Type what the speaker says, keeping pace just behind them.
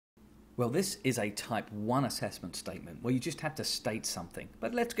Well, this is a type 1 assessment statement where you just have to state something.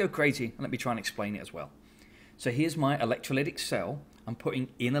 But let's go crazy and let me try and explain it as well. So here's my electrolytic cell. I'm putting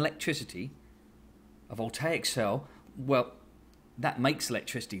in electricity. A voltaic cell, well, that makes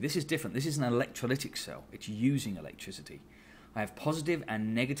electricity. This is different. This is an electrolytic cell. It's using electricity. I have positive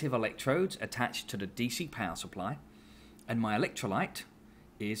and negative electrodes attached to the DC power supply. And my electrolyte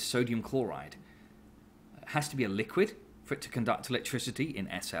is sodium chloride. It has to be a liquid for it to conduct electricity in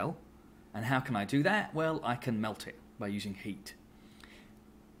SL. And how can I do that? Well, I can melt it by using heat.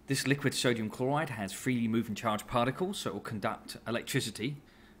 This liquid sodium chloride has freely moving charged particles, so it will conduct electricity,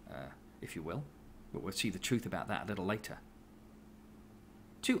 if you will. But we'll see the truth about that a little later.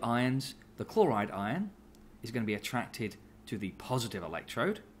 Two ions. The chloride ion is going to be attracted to the positive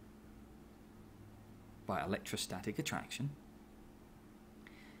electrode by electrostatic attraction.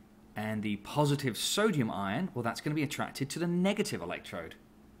 And the positive sodium ion, well, that's going to be attracted to the negative electrode,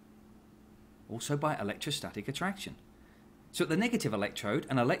 also by electrostatic attraction. So at the negative electrode,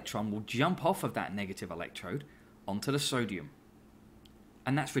 an electron will jump off of that negative electrode onto the sodium.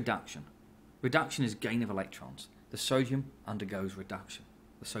 And that's reduction. Reduction is gain of electrons. The sodium undergoes reduction,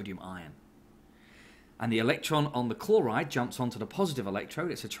 the sodium ion. And the electron on the chloride jumps onto the positive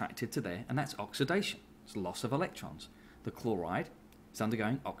electrode, it's attracted to there, and that's oxidation. It's loss of electrons. The chloride is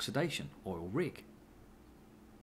undergoing oxidation, oil rig.